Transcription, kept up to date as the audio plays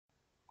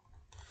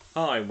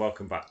Hi and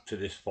welcome back to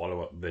this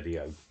follow-up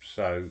video.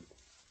 So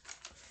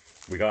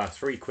we got our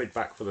 £3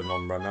 back for the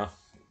non-runner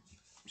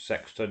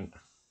sextant.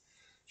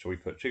 So we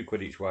put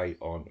 £2 each way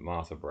on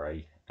Martha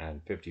Bray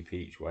and 50p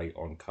each way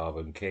on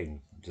Carbon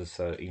King to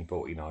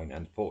 13.49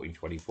 and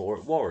 14.24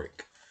 at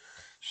Warwick.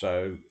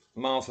 So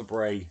Martha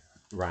Bray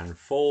ran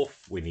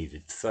fourth, we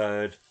needed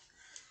third,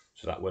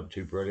 so that wasn't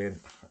too brilliant.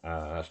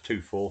 That's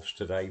 2 fourths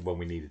today. When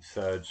we needed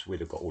thirds, we'd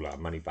have got all our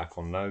money back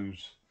on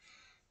those.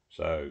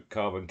 So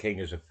Carbon King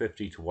is a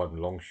 50-1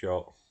 long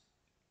shot.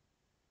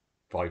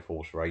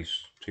 5-horse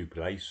race, 2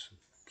 place,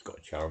 it's got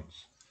a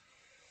chance.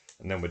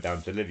 And then we're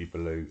down to Lily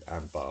Blue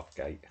and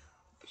Bathgate.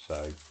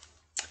 So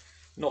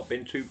not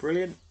been too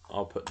brilliant.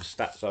 I'll put the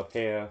stats up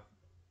here,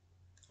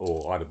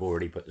 or I'd have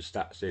already put the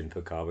stats in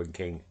for Carbon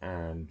King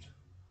and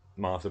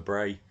Martha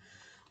Bray.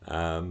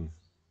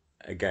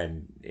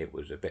 Again, it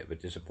was a bit of a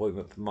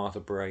disappointment for Martha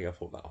Bray. I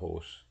thought that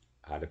horse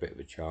had a bit of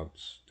a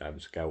chance, Dan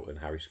Skelton,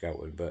 Harry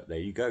Skelton, but there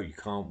you go, you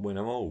can't win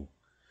them all.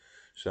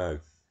 So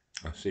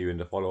I'll see you in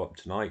the follow-up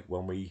tonight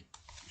when we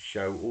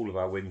show all of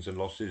our wins and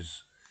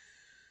losses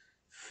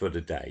for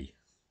the day.